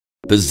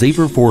The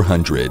Xaver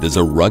 400 is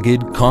a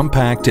rugged,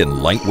 compact,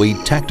 and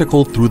lightweight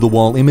tactical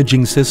through-the-wall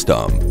imaging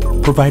system,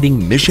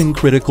 providing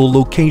mission-critical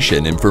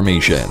location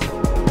information.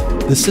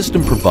 The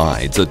system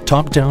provides a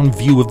top-down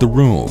view of the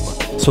room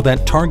so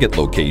that target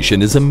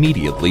location is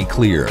immediately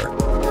clear.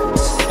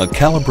 A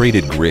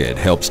calibrated grid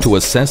helps to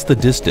assess the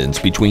distance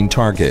between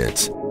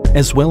targets,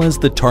 as well as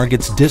the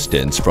target's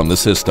distance from the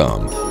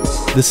system.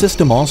 The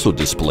system also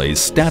displays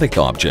static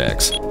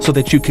objects so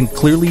that you can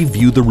clearly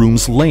view the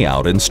room's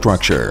layout and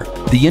structure.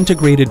 The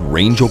integrated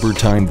range over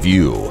time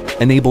view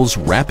enables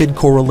rapid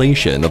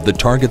correlation of the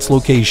target's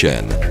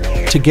location,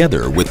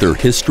 together with their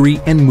history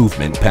and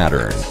movement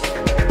pattern.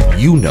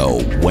 You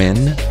know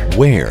when,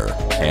 where,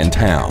 and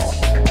how.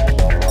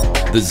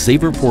 The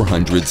Xaver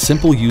 400's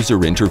simple user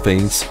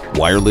interface,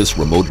 wireless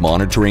remote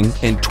monitoring,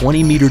 and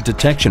 20-meter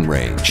detection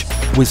range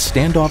with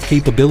standoff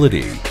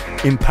capability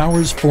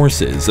empowers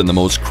forces in the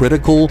most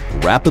critical,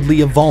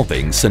 rapidly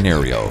evolving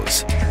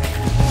scenarios.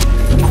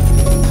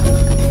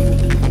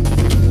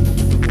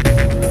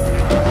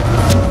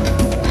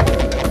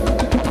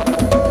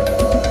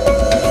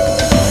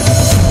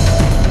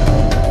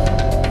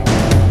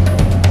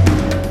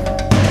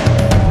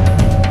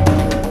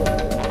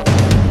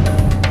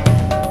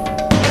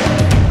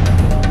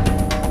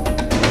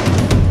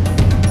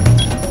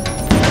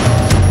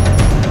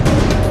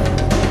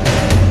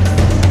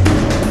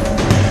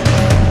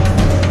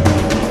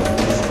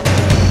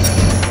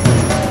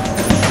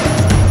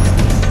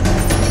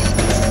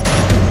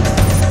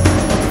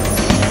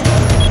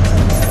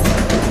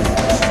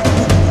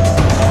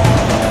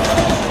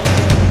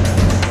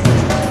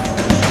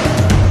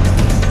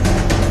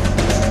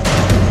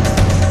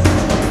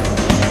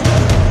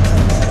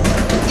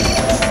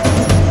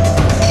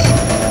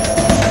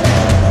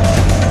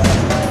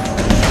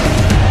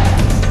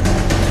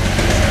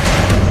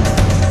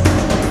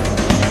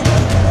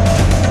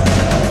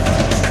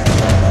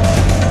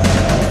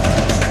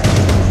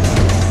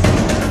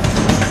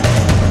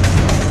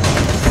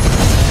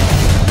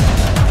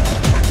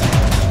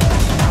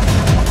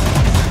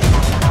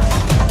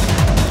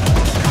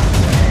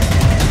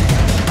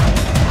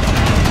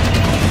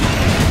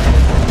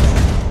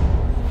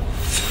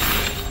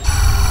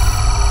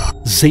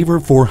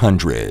 Xaver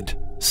 400.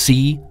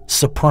 See,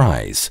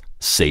 surprise,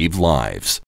 save lives.